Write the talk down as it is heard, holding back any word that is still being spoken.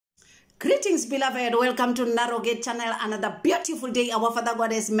Greetings, beloved. Welcome to Narrow Gate Channel. Another beautiful day our Father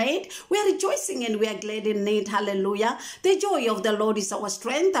God has made. We are rejoicing and we are glad in it. Hallelujah. The joy of the Lord is our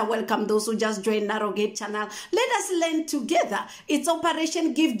strength. I welcome those who just joined Narrow Gate Channel. Let us learn together. It's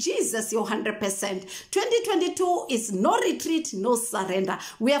Operation Give Jesus Your 100%. 2022 is no retreat, no surrender.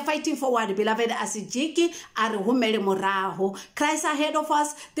 We are fighting forward, beloved, as Jiki Arhumele Moraho. Christ ahead of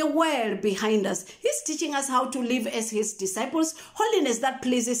us, the world behind us. He's teaching us how to live as his disciples. Holiness that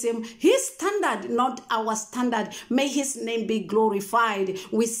pleases him. His standard, not our standard. May his name be glorified.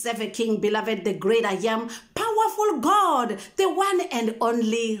 We serve a king, beloved, the great I am, powerful God, the one and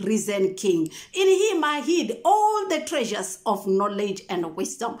only risen king. In him I hid all the treasures of knowledge and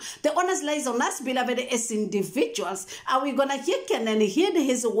wisdom. The honors lies on us, beloved, as individuals. Are we gonna hearken and heed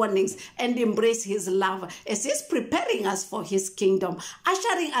his warnings and embrace his love as he's preparing us for his kingdom,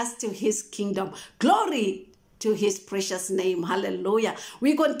 ushering us to his kingdom? Glory to his precious name. Hallelujah.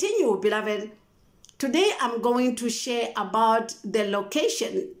 We continue, beloved. Today I'm going to share about the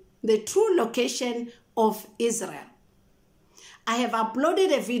location, the true location of Israel. I have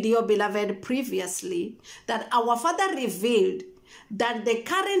uploaded a video, beloved, previously that our Father revealed that the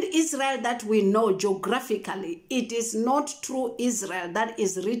current Israel that we know geographically, it is not true Israel that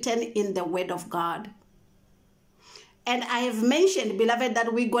is written in the Word of God. And I have mentioned, beloved,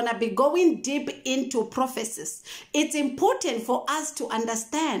 that we're going to be going deep into prophecies. It's important for us to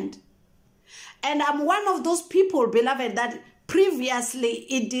understand. And I'm one of those people, beloved, that previously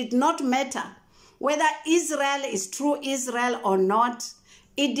it did not matter whether Israel is true Israel or not.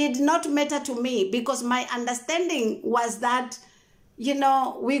 It did not matter to me because my understanding was that, you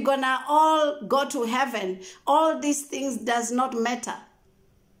know, we're going to all go to heaven. All these things does not matter.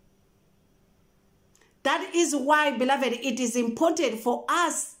 That is why, beloved, it is important for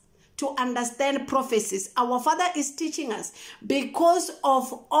us to understand prophecies. Our Father is teaching us because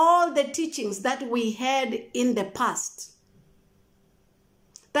of all the teachings that we had in the past.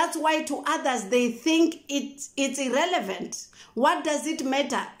 That's why to others, they think it's irrelevant. What does it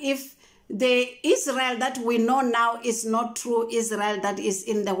matter if the Israel that we know now is not true Israel that is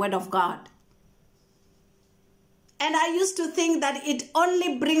in the Word of God? And I used to think that it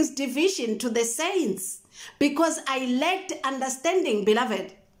only brings division to the saints because I lacked understanding,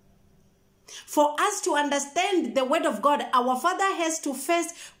 beloved. For us to understand the Word of God, our Father has to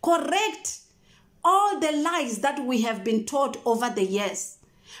first correct all the lies that we have been taught over the years.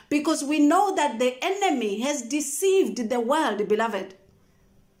 Because we know that the enemy has deceived the world, beloved.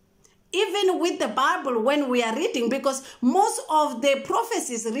 Even with the Bible, when we are reading, because most of the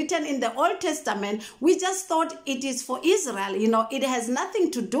prophecies written in the Old Testament, we just thought it is for Israel. You know, it has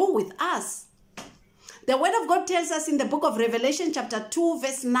nothing to do with us. The Word of God tells us in the book of Revelation chapter 2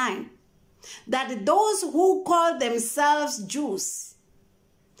 verse 9, that those who call themselves Jews,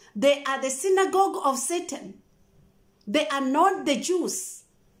 they are the synagogue of Satan. They are not the Jews.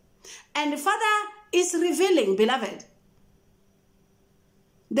 And the Father is revealing, beloved,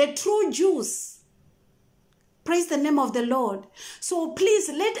 the true Jews. Praise the name of the Lord. So please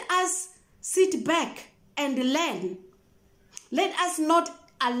let us sit back and learn. Let us not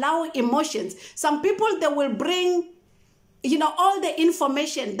allow emotions. Some people, they will bring, you know, all the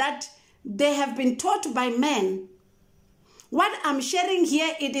information that they have been taught by men. What I'm sharing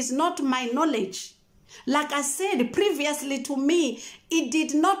here, it is not my knowledge. Like I said previously, to me, it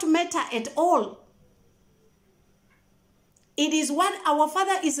did not matter at all. It is what our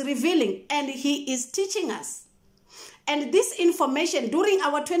Father is revealing and he is teaching us. And this information during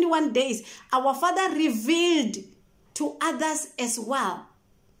our 21 days, our Father revealed to others as well.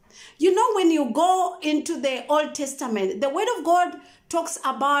 You know, when you go into the Old Testament, the Word of God talks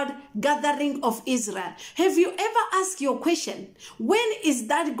about gathering of Israel. Have you ever asked your question, when is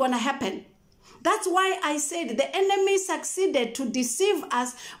that going to happen? That's why I said the enemy succeeded to deceive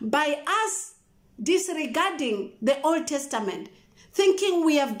us by us disregarding the Old Testament, thinking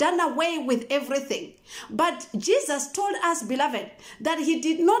we have done away with everything. But Jesus told us, beloved, that he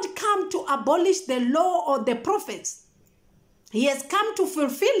did not come to abolish the law or the prophets. He has come to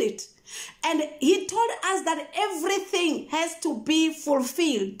fulfill it. And he told us that everything has to be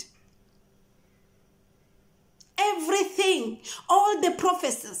fulfilled. Everything, all the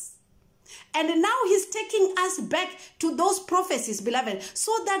prophecies. And now he's taking us back to those prophecies, beloved,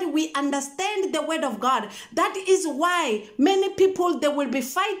 so that we understand the Word of God. That is why many people, they will be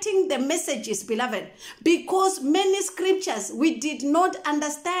fighting the messages, beloved, because many scriptures we did not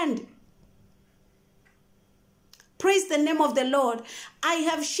understand. Praise the name of the Lord. I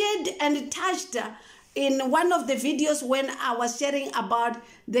have shared and touched in one of the videos when I was sharing about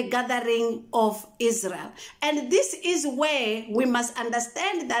the gathering of Israel. And this is where we must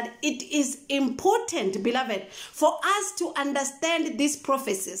understand that it is important, beloved, for us to understand these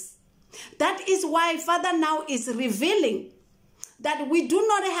prophecies. That is why Father now is revealing that we do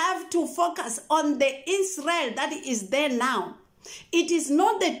not have to focus on the Israel that is there now. It is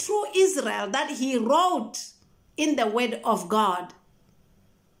not the true Israel that he wrote in the word of God.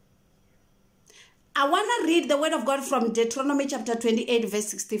 I want to read the word of God from Deuteronomy chapter 28, verse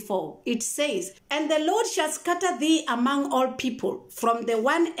 64. It says, "And the Lord shall scatter thee among all people, from the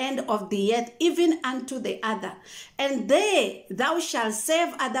one end of the earth even unto the other. And there thou shalt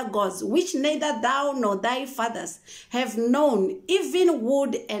serve other gods, which neither thou nor thy fathers have known, even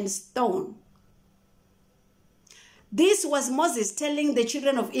wood and stone." This was Moses telling the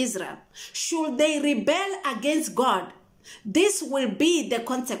children of Israel, should they rebel against God, this will be the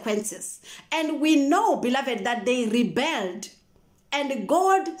consequences. And we know, beloved, that they rebelled and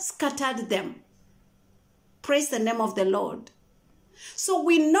God scattered them. Praise the name of the Lord. So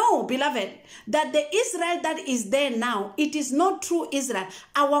we know, beloved, that the Israel that is there now, it is not true Israel.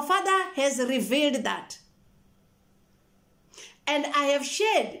 Our Father has revealed that. And I have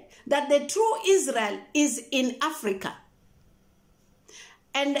shared that the true Israel is in Africa.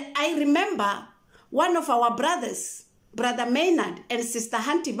 And I remember one of our brothers, Brother Maynard and Sister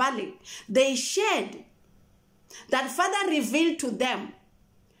Hanti Valley, they shared that Father revealed to them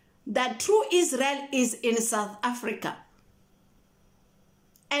that true Israel is in South Africa.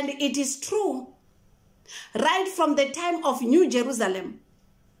 And it is true, right from the time of New Jerusalem.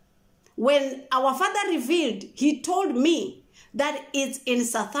 When our Father revealed, he told me that it's in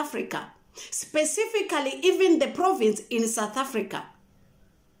South Africa, specifically even the province in South Africa.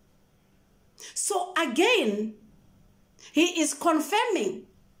 So again, he is confirming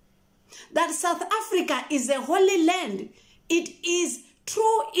that South Africa is a holy land. It is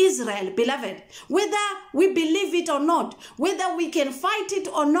true Israel, beloved. Whether we believe it or not, whether we can fight it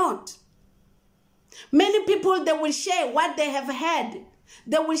or not. Many people, they will share what they have heard.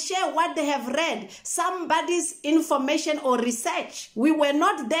 They will share what they have read. Somebody's information or research. We were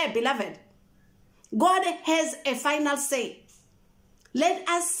not there, beloved. God has a final say. Let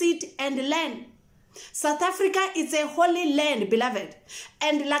us sit and learn. South Africa is a holy land, beloved.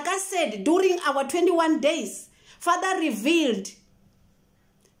 And like I said, during our 21 days, Father revealed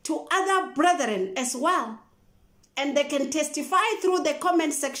to other brethren as well. And they can testify through the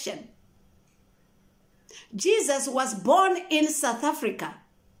comment section. Jesus was born in South Africa.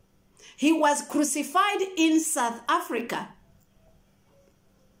 He was crucified in South Africa.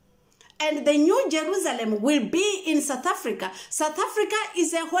 And the New Jerusalem will be in South Africa. South Africa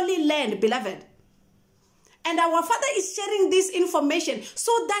is a holy land, beloved. And our Father is sharing this information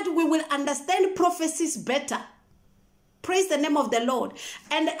so that we will understand prophecies better. Praise the name of the Lord.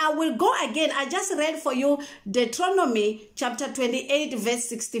 And I will go again. I just read for you Deuteronomy chapter 28 verse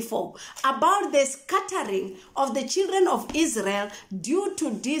 64 about the scattering of the children of Israel due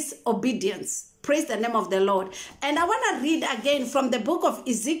to disobedience. Praise the name of the Lord. And I want to read again from the book of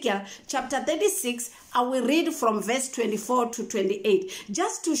Ezekiel chapter 36. I will read from verse 24 to 28.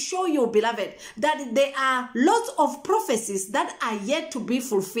 Just to show you, beloved, that there are lots of prophecies that are yet to be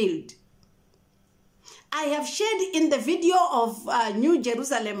fulfilled. I have shared in the video of New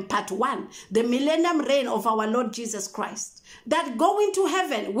Jerusalem part 1, the millennium reign of our Lord Jesus Christ, that going to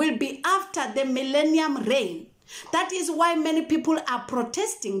heaven will be after the millennium reign. That is why many people are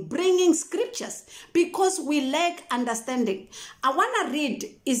protesting, bringing scriptures, because we lack understanding. I want to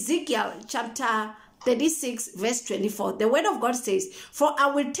read Ezekiel chapter 36 verse 24. The word of God says, "For I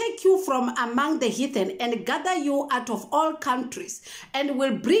will take you from among the heathen and gather you out of all countries and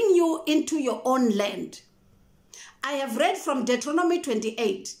will bring you into your own land." I have read from Deuteronomy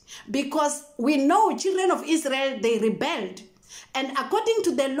 28 because we know children of Israel, they rebelled. And according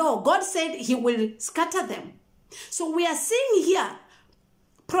to the law, God said he will scatter them. So we are seeing here,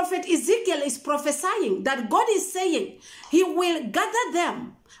 Prophet Ezekiel is prophesying that God is saying he will gather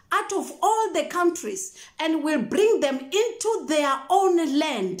them out of all the countries and will bring them into their own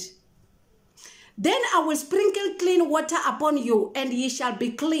land. "Then I will sprinkle clean water upon you, and ye shall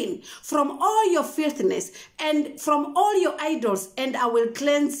be clean from all your filthiness and from all your idols, and I will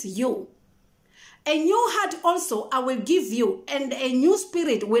cleanse you. A new heart also I will give you, and a new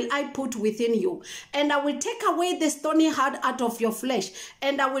spirit will I put within you. And I will take away the stony heart out of your flesh,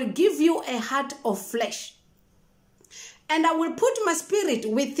 and I will give you a heart of flesh. And I will put my spirit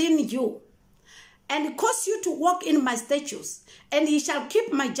within you, and cause you to walk in my statutes, and ye shall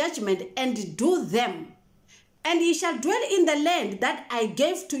keep my judgment and do them. And ye shall dwell in the land that I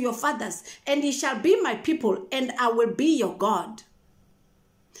gave to your fathers, and ye shall be my people, and I will be your God.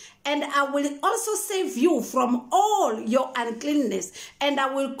 And I will also save you from all your uncleanness, and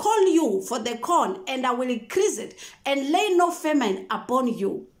I will call you for the corn, and I will increase it, and lay no famine upon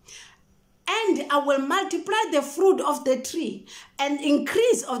you. And I will multiply the fruit of the tree, and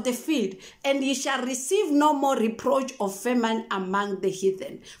increase of the field, and ye shall receive no more reproach of famine among the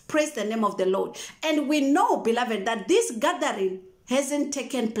heathen. Praise the name of the Lord. And we know, beloved, that this gathering hasn't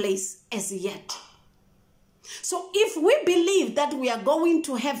taken place as yet. So if we believe that we are going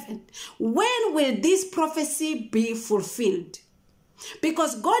to heaven, when will this prophecy be fulfilled?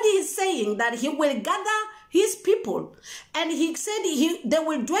 Because God is saying that he will gather his people, and he said they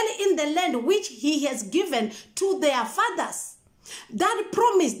will dwell in the land which he has given to their fathers. That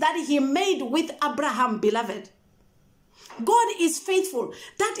promise that he made with Abraham, beloved. God is faithful.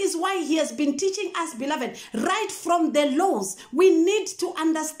 That is why he has been teaching us, beloved, right from the laws. We need to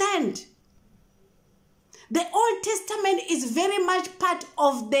understand. The Old Testament is very much part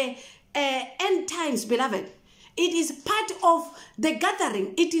of the end times, beloved. It is part of the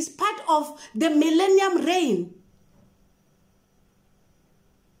gathering. It is part of the millennium reign.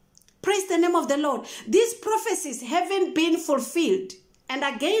 Praise the name of the Lord. These prophecies haven't been fulfilled. And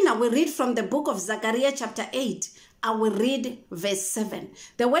again, I will read from the book of Zechariah chapter 8. I will read verse 7.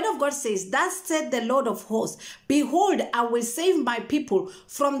 The word of God says, "Thus said the Lord of hosts, behold, I will save my people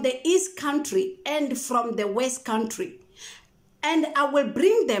from the east country and from the west country. And I will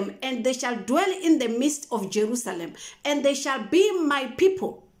bring them, and they shall dwell in the midst of Jerusalem, and they shall be my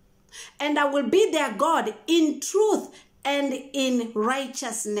people. And I will be their God in truth and in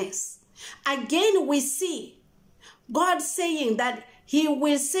righteousness." Again, we see God saying that he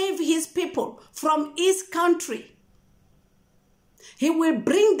will save his people from east country. He will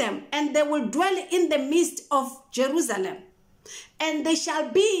bring them, and they will dwell in the midst of Jerusalem. And they shall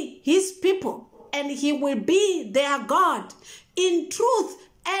be his people, and he will be their God in truth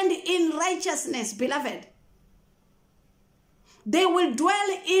and in righteousness, beloved. They will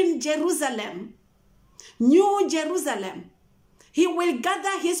dwell in Jerusalem, New Jerusalem. He will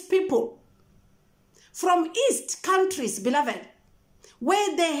gather his people from east countries, beloved,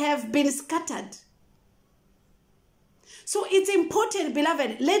 where they have been scattered. So it's important,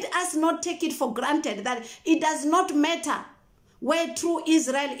 beloved, let us not take it for granted that it does not matter where true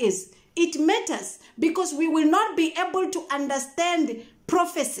Israel is. It matters because we will not be able to understand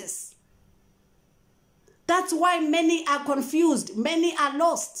prophecies. That's why many are confused. Many are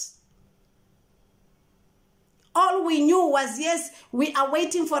lost. All we knew was, yes, we are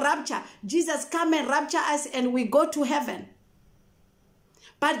waiting for rapture. Jesus come and rapture us and we go to heaven.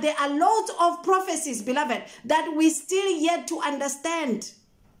 But there are lots of prophecies, beloved, that we still yet to understand.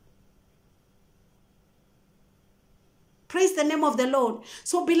 Praise the name of the Lord.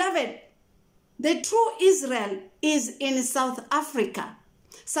 So, beloved, the true Israel is in South Africa.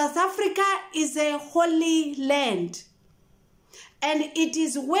 South Africa is a holy land. And it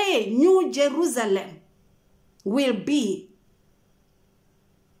is where New Jerusalem will be.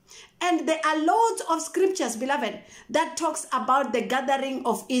 And there are loads of scriptures, beloved, that talks about the gathering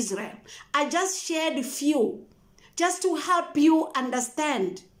of Israel. I just shared a few just to help you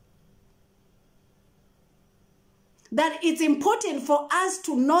understand that it's important for us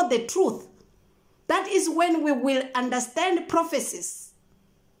to know the truth. That is when we will understand prophecies.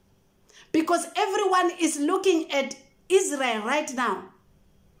 Because everyone is looking at Israel right now,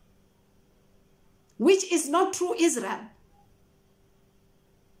 which is not true Israel.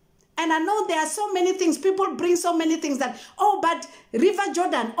 And I know there are so many things. People bring so many things that, oh, but River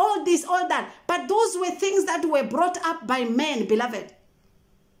Jordan, all this, all that. But those were things that were brought up by men, beloved.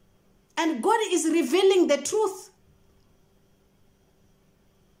 And God is revealing the truth.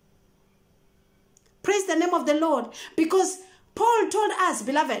 Praise the name of the Lord. Because Paul told us,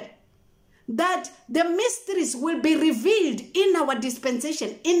 beloved, that the mysteries will be revealed in our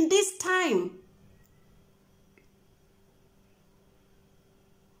dispensation, in this time.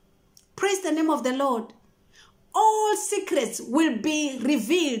 Praise the name of the Lord. All secrets will be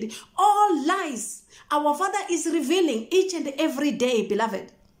revealed. All lies. Our Father is revealing each and every day,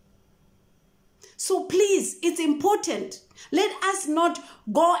 beloved. So please, it's important. Let us not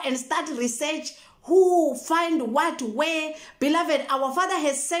go and start research who, find what, where. Beloved, our Father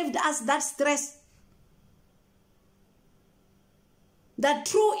has saved us that stress. That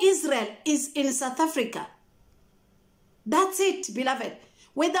true Israel is in South Africa. That's it, beloved.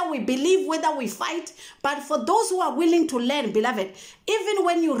 Whether we believe, whether we fight, but for those who are willing to learn, beloved, even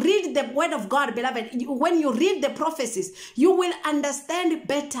when you read the word of God, beloved, when you read the prophecies, you will understand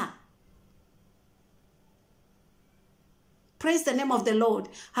better. Praise the name of the Lord.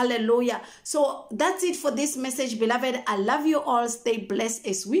 Hallelujah. So that's it for this message, beloved. I love you all. Stay blessed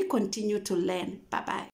as we continue to learn. Bye-bye.